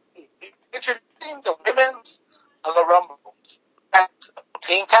started introducing the women's of the Rumble.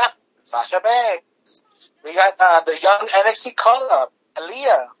 Team Cap, Sasha Banks. We got the young NXT call-up,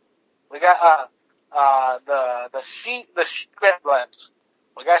 Aaliyah. We got the she blend.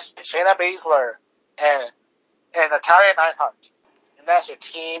 We got Shayna Baszler and Natalia Neidhart. And that's your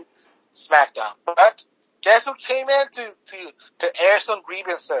team SmackDown. But guess who came in to air some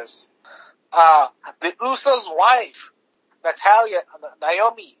grievances? The Usos' wife,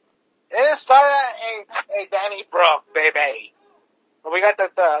 Naomi. It started a Danny Brooke, baby. We got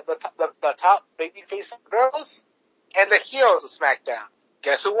the top babyface girls and the heels of SmackDown.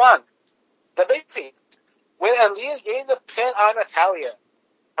 Guess who won? The babyface. When Aaliyah gained the pin on Natalia.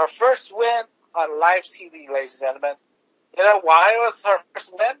 Her first win on live TV, ladies and gentlemen. You know why it was her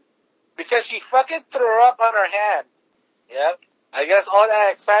first win? Because she fucking threw up on her hand. Yep. I guess all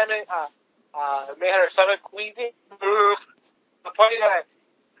that excitement made her stomach queasy. The point that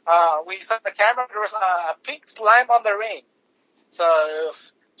we saw the camera, there was a pink slime on the ring. So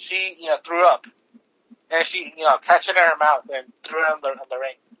she, threw up. And she, catch it in her mouth and threw it on the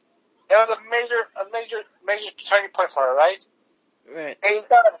ring. It was a major turning point for her, right? Right. And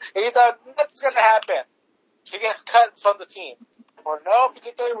he thought nothing's gonna happen. She gets cut from the team. For no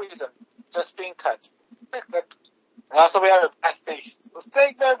particular reason. Just being cut. And also we have a backstage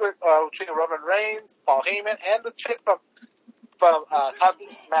segment between Roman Reigns, Paul Heyman, and the chick from Talking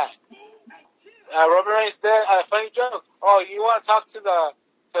Smack. Roman Reigns did a funny joke. Oh, you want to talk to the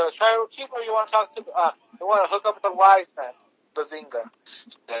tribal chief, or you want to talk to you want to hook up with the wise man? Bazinga.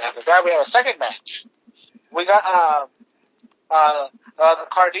 Then after that, we have a second match. We got the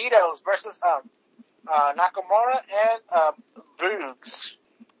Carditos versus Nakamura and Brooks.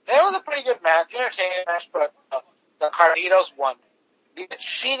 It was a pretty good match, entertaining match, but the Carditos won. They're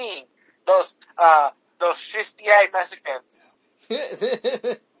cheating those shifty-eyed Mexicans.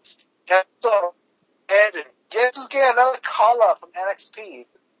 And guess who's getting another call up from NXT?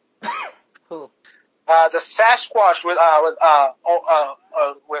 Who? The Sasquatch with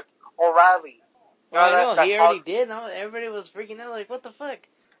O'Reilly. Well, I know, he already did. No, everybody was freaking out, like, what the fuck?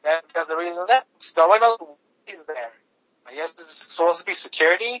 And the reason that no one knows he's there. I guess it's supposed to be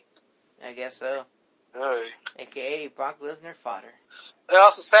security. I guess so. Really? AKA Brock Lesnar fodder. And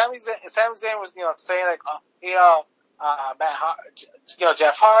also, Sami Zayn was, saying like, Matt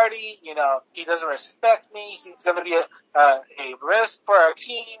Jeff Hardy, he doesn't respect me. He's going to be a risk for our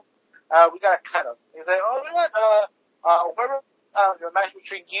team. We got to cut him. He's like, oh, you know what? Whoever the match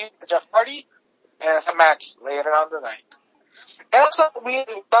between you and Jeff Hardy, and it's a match later on the night. And also, we in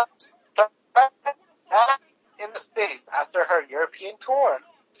the States after her European tour,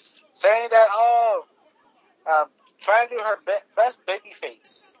 saying that, trying to do her best baby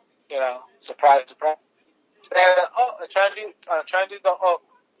face, surprise, surprise. And trying to do the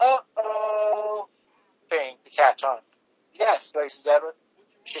thing to catch on. Yes, ladies and gentlemen,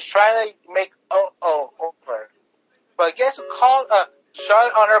 she's trying to make over. But guess who called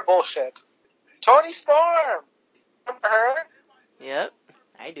Charlotte on her bullshit? Toni Storm. Remember her? Yep,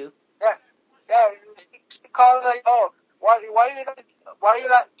 I do. Yeah. She called like, why you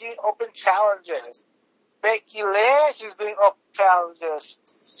not doing open challenges? Becky Lynch is doing open challenges.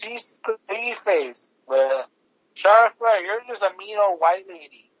 She's the baby face. Charlotte Flair, you're just a mean old white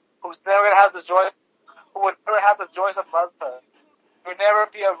lady who's never gonna have the joys, who would never have the joys of motherhood. You'll never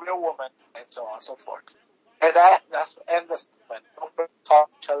be a real woman, and so on and so forth. And that's endless. Don't talk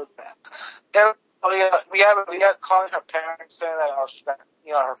each other back. And we have Leah calling her parents saying that she got,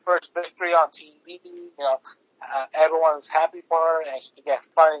 her first victory on TV. Everyone is happy for her, and she can get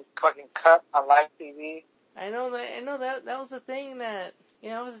fucking cut on live TV. I know that was the thing that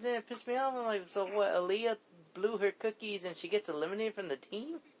pissed me off. I'm like, so what? Aaliyah blew her cookies and she gets eliminated from the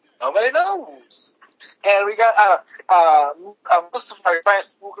team? Nobody knows. And we got most of our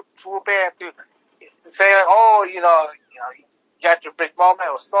friends swoop in to say like, you got your big moment,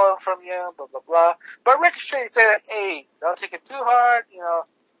 it was stolen from you, blah blah blah. But Ricochet said that, hey, don't take it too hard,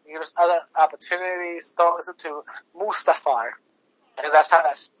 there's other opportunities. Don't listen to Mustafa. And that's how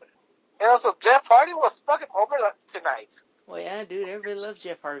that's. And also, Jeff Hardy was fucking over tonight. Well, yeah, dude, everybody loves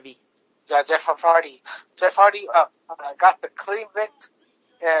Jeff Hardy. Yeah, Jeff Hardy. Jeff Hardy got the clean vict,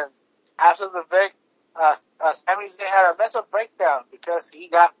 and after the vict, Sami Zayn had a mental breakdown because he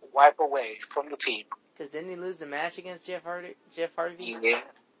got wiped away from the team. Because didn't he lose the match against Jeff Hardy?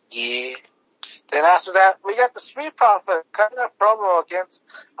 Yeah. Then after that, we got the Street Profit cutting a promo against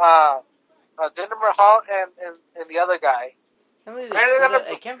Jinder Mahal and the other guy.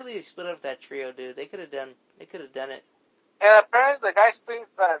 I can't believe they split up that trio, dude. They could have done it. And apparently the guy thinks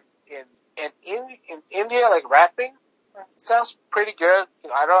that in India, like rapping sounds pretty good.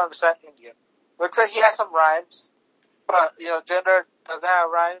 I don't understand Indian. Looks like he has some rhymes, but Jinder doesn't have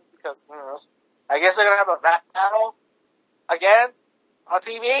rhymes because I guess they're gonna have a rap battle again on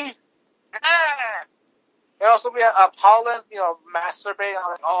TV. Ah! And also we have Paulin, masturbating.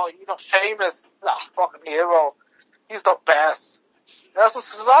 I'm like, Sheamus is a fucking hero. He's the best. And also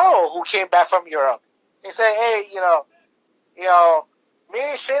Cesaro, who came back from Europe. He said, hey, me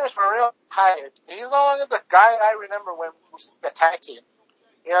and Sheamus were real tired. He's no longer the guy I remember when we attacked him.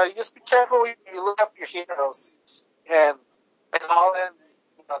 You just be careful when you look up your heroes. And Paulin,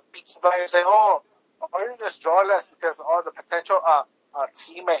 speaking by you say, you're just joyless because all the potential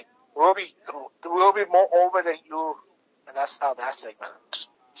teammates will be more over than you. And that's how that segment ends.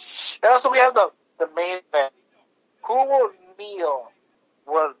 And also we have the main event. Who will kneel?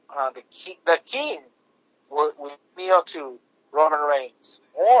 Will the king will kneel to Roman Reigns,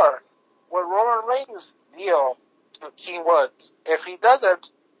 or will Roman Reigns kneel to King Woods? If he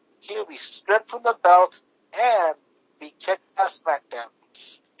doesn't, he will be stripped from the belt and be kicked out of SmackDown.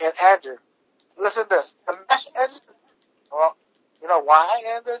 And Andrew, listen to this. The match ended. Well, you know why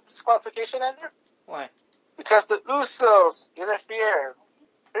I ended disqualification, Andrew? Why? Because the Usos interfered.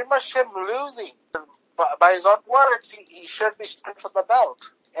 Pretty much him losing. By his own words, he should be stripped from the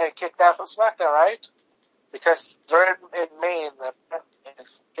belt and kicked out from SmackDown, right? Because during in May,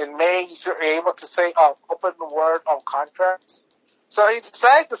 you're able to say open the word on contracts. So he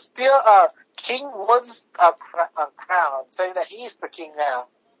decided to steal King Woods' crown, saying that he's the king now.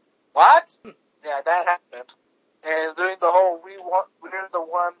 What? Yeah, that happened. And during the whole we're the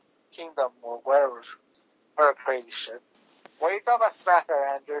one kingdom or whatever crazy shit. What do you thought about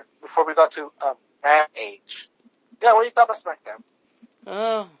SmackDown, Andrew? Before we got to Rampage. Yeah, what do you thought about SmackDown?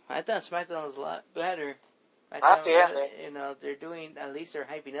 Oh, I thought SmackDown was a lot better. They're doing, at least they're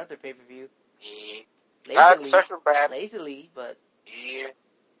hyping up their pay-per-view. Yeah. Lazily, but... Yeah.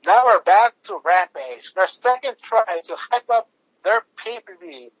 Now we're back to Rampage. Their second try to hype up their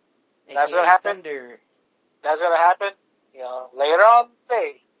pay-per-view. That's gonna happen. Thunder. That's gonna happen, later on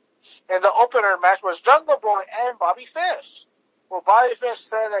today. And the opener match was Jungle Boy and Bobby Fish. Well, Bobby Fish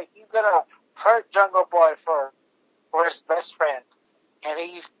said that he's gonna hurt Jungle Boy for his best friend. And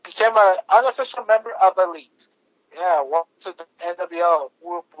he became an unofficial member of Elite. Yeah, welcome to the NWO.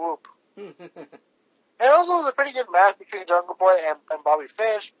 Whoop, whoop. And also it was a pretty good match between Jungle Boy and Bobby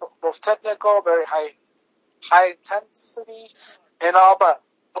Fish. Both technical, very high intensity, and all, but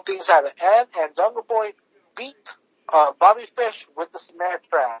things had an end, and Jungle Boy beat Bobby Fish with the snare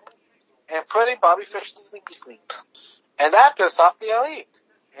trap and putting Bobby Fish to sleeps. And that pissed off the Elite.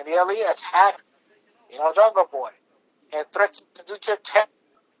 And the Elite attacked, Jungle Boy and threatened to do check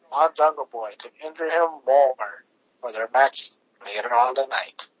on Jungle Boy to injure him more for their match later on the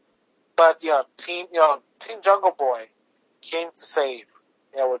night. But, Team Jungle Boy came to save,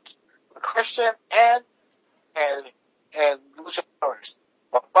 with Christian and Lucha.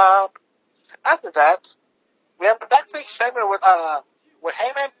 After that, we have a backstage segment with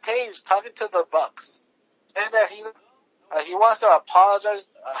Heyman Page talking to the Bucks, saying that he wants to apologize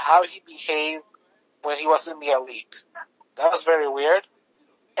how he behaved when he was in the Elite. That was very weird.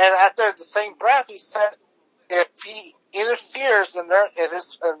 And after the same breath, he said if he interferes in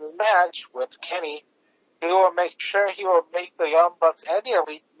his match with Kenny, he will make sure he will make the Young Bucks and the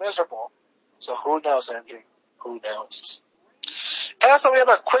Elite miserable. So who knows, Andrew? Who knows? And also we have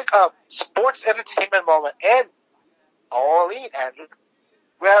a quick sports entertainment moment in All Elite, Andrew.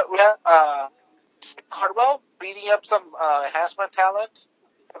 We have Cardwell beating up some enhancement talent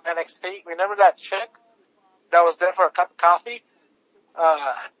from NXT. Remember that chick that was there for a cup of coffee?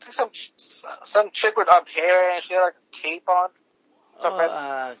 I think some chick with hair and she had like a cape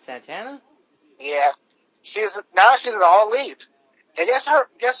on. Santana? Yeah. She's in All Elite. And guess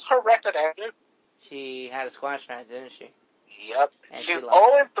her record, Andrew? She had a squash match, didn't she? Yep. And she's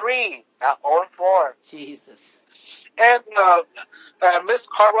 0-3, not 0-4. Jesus. And, Miss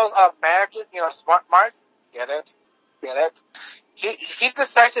Cardwell's manager, Smart Mark, get it? He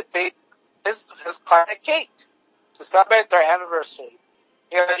decided to bake his client a cake to celebrate their anniversary.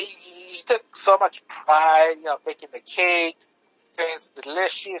 He took so much pride, making the cake. It's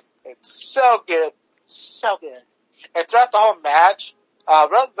delicious. It's so good. So good. And throughout the whole match,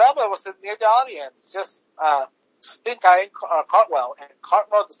 Velvet was near the audience, just, stink-eyeing Cartwell. And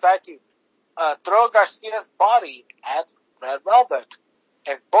Cartwell decided to throw Garcia's body at Red Velvet.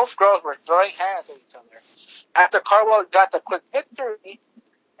 and both girls were throwing hands at each other. After Carwell got the quick victory,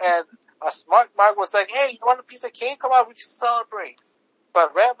 and a smart Mark was like, "Hey, you want a piece of cake? Come on, we can celebrate."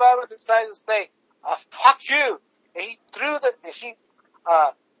 But Red Velvet decided to say, "Fuck you!" And he threw she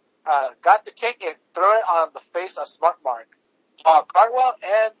got the cake and threw it on the face of Smart Mark. While Carwell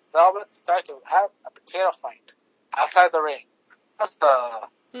and Velvet started to have a potato fight outside the ring. That's the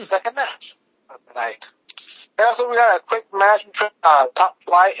second match of the night. And also we got a quick match between Top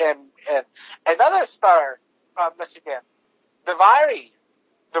Flight and another star from Michigan, Devari's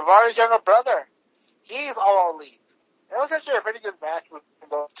younger brother. He's all elite. It was actually a pretty good match with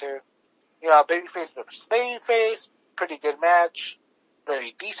those two. You know, babyface versus babyface, pretty good match,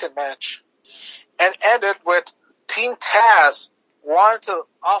 very decent match, and ended with Team Taz wanted to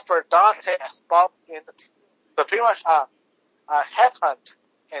offer Dante a spot in the team, but pretty much headhunt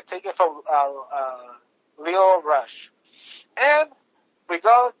and take it from Leo Rush. And we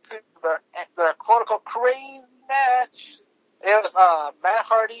go to the quote-unquote crazy match. It was Matt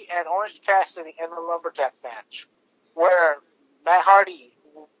Hardy and Orange Cassidy in the Lumberjack match, where Matt Hardy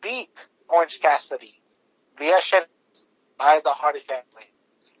beat Orange Cassidy via shenanigans by the Hardy family.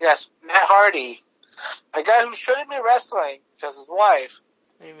 Yes, Matt Hardy, a guy who shouldn't be wrestling because his wife.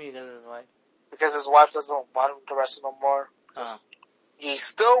 What do you mean because his wife? Because his wife doesn't want him to wrestle no more. Oh. He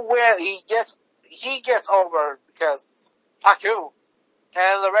still wins. He gets over because fuck you.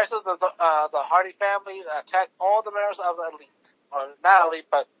 And the rest of the Hardy family attack all the members of Elite, or not Elite,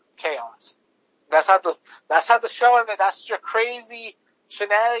 but Chaos. That's how the show ended. That's your crazy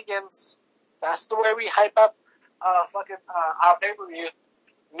shenanigans. That's the way we hype up our pay-per-view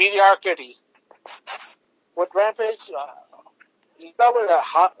mediocrity. With Rampage, you start with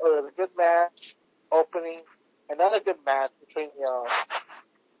a good match opening, another good match between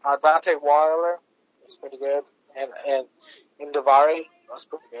Dante Wilder, was pretty good, and Davari, was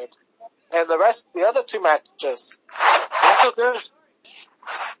pretty good, and the other two matches, not so good.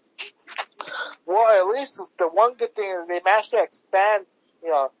 Well, at least the one good thing is they managed to expand,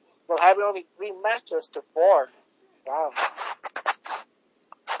 from having only 3 matches to 4. Wow.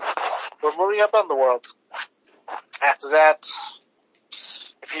 We're moving up on the world. After that,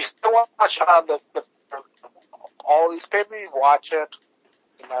 if you still want to watch all these pay-per-views, watch it.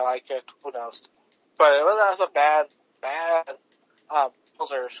 You might like it. Who knows? But it was a bad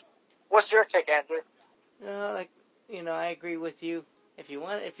posers. What's your take, Andrew? I agree with you. If you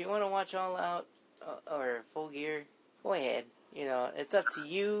want to watch All Out or Full Gear, go ahead. It's up to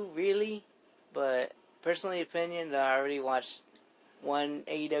you, really. But personally, opinion, I already watched one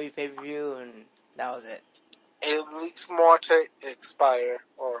AEW pay-per-view and that was it. It leaves more to expire,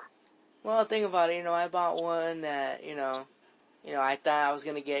 or? Well, think about it. I bought one that I thought I was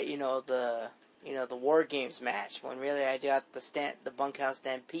gonna get the War Games match when really I got the Bunkhouse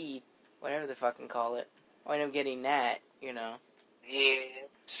Stampede, whatever they fucking call it. I ended up getting that. Yeah.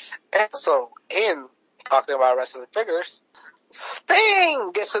 And so, in talking about wrestling figures,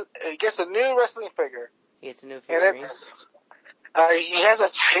 Sting gets a new wrestling figure. He gets a new figurine. He has a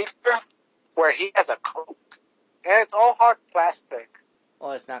chaser where he has a coat, and it's all hard plastic.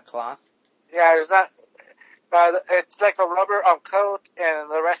 Oh, it's not cloth? Yeah, it's not. It's like a rubber coat,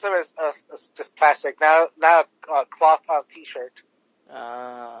 and the rest of it is just plastic. Now a cloth T-shirt.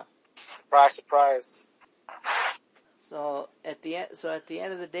 Surprise. So at the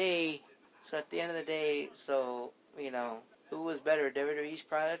end of the day, who was better, WWE's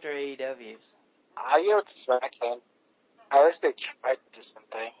product or AEW's? I give it to SmackDown. At least they tried to do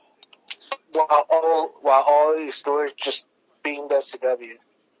something. While all these stores just being WCW.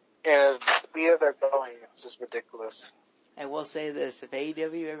 And the speed they're going, it's just ridiculous. I will say this, if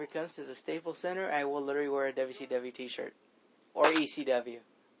AEW ever comes to the Staples Center, I will literally wear a WCW t-shirt. Or ECW.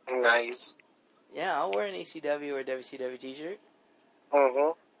 Nice. Yeah, I'll wear an ECW or WCW t-shirt.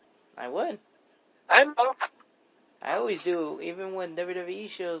 Mm-hmm. I would. I know. I always do, even when WWE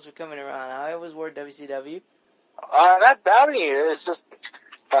shows were coming around, I always wore WCW. Not doubting you, it's just,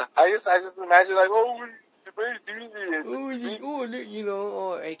 I just imagine like, oh, we're doing it.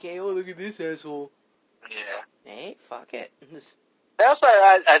 AKA, look at this asshole. Yeah. Hey, fuck it. That's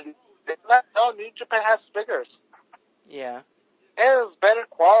why I did not know New Japan has figures. Yeah. And it's better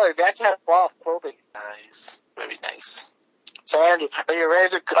quality. They actually have cloth clothing. Nice. Very nice. So, Andrew, are you ready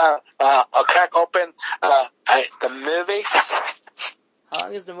to crack open the movie? How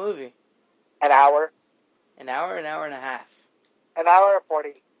long is the movie? An hour. An hour and a half. An hour and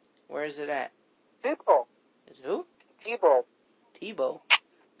 40. Where is it at? Tebow. Is who? Tebow. Tebow.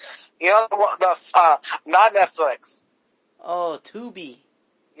 Not Netflix. Oh, Tubi.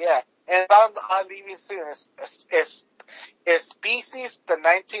 Yeah, and on leaving soon. It's is Species the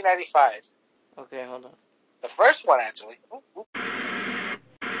 1995. Okay, hold on. The first one, actually. Ooh, ooh.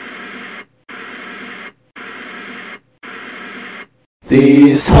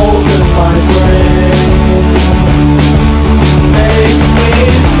 These holes in my brain make me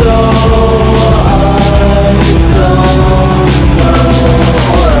so